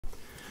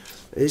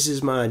This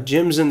is my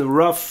Gems in the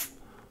Rough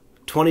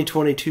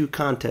 2022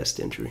 contest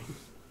entry.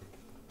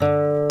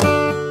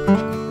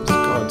 It's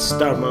called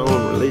Start My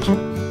Own Religion.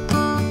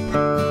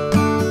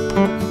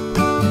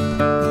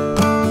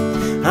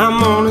 I'm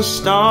gonna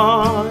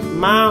start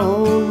my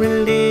own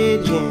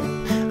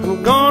religion.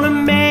 I'm gonna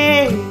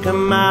make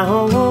my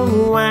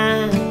own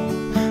wine.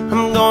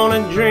 I'm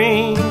gonna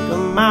drink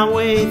my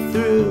way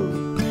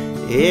through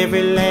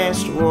every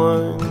last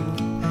one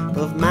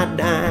of my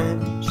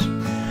dimes.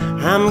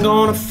 I'm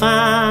gonna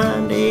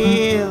find a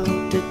hill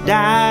to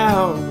die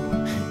on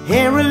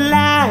and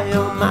rely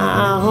on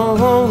my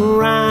own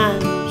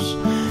rhymes.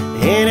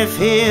 And if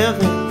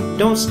heaven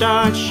don't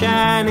start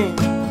shining,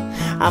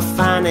 I'll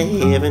find a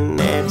heaven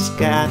that's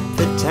got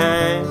the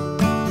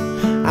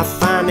time. I'll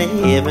find a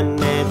heaven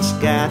that's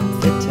got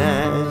the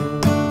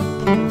time.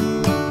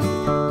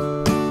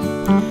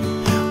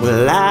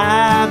 Well,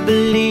 I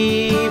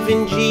believe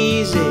in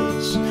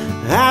Jesus,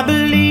 I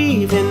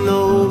believe in the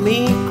old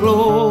me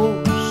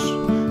clothes,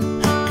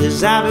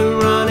 'cause I've been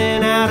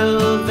running out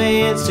of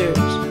answers,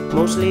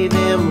 mostly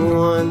them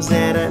ones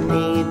that I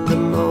need the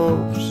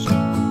most.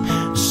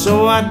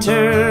 So I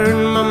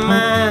turn my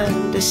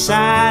mind to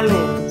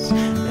silence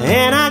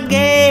and I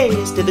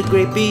gaze to the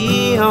great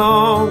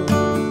beyond.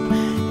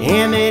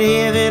 And that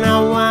heaven I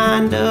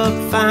wind up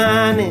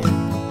finding,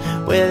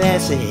 well,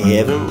 that's a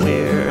heaven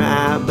where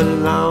I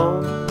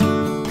belong.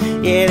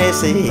 Yeah,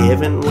 that's a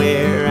heaven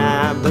where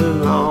I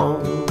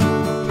belong.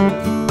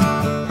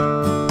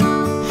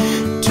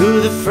 To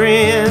the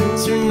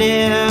friends who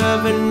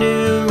never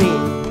knew me,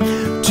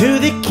 to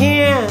the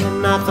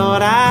kin I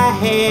thought I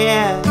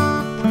had,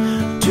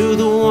 to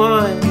the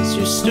ones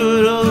who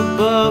stood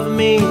above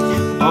me,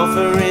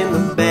 offering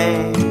the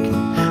back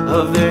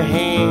of their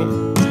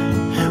hand.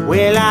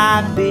 Well,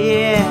 I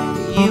bid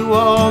you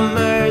all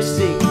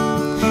mercy,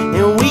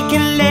 and we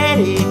can let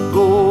it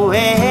go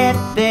at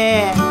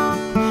that.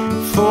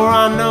 For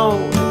I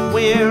know that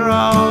we're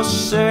all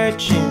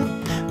searching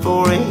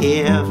for a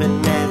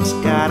heaven that's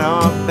got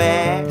our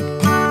back,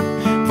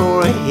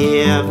 for a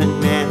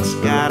heaven that's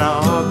got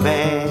our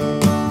back.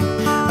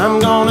 I'm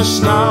gonna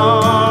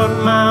start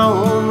my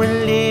own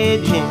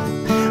religion.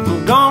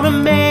 I'm gonna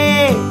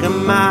make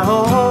my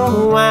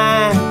own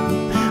wine.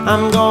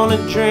 I'm gonna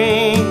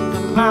drink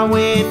my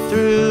way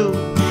through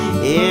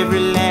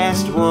every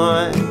last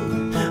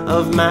one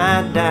of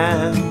my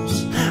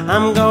dimes.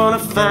 I'm gonna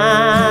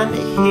find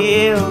a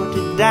hill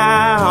to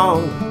die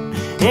on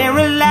and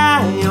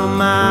rely on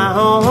my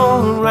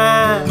own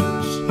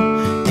rhymes.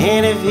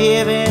 And if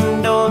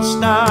heaven don't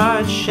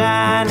start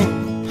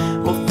shining,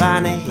 we'll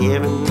find a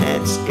heaven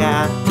that's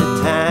got the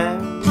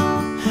time.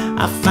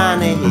 I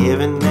find a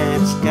heaven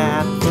that's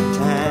got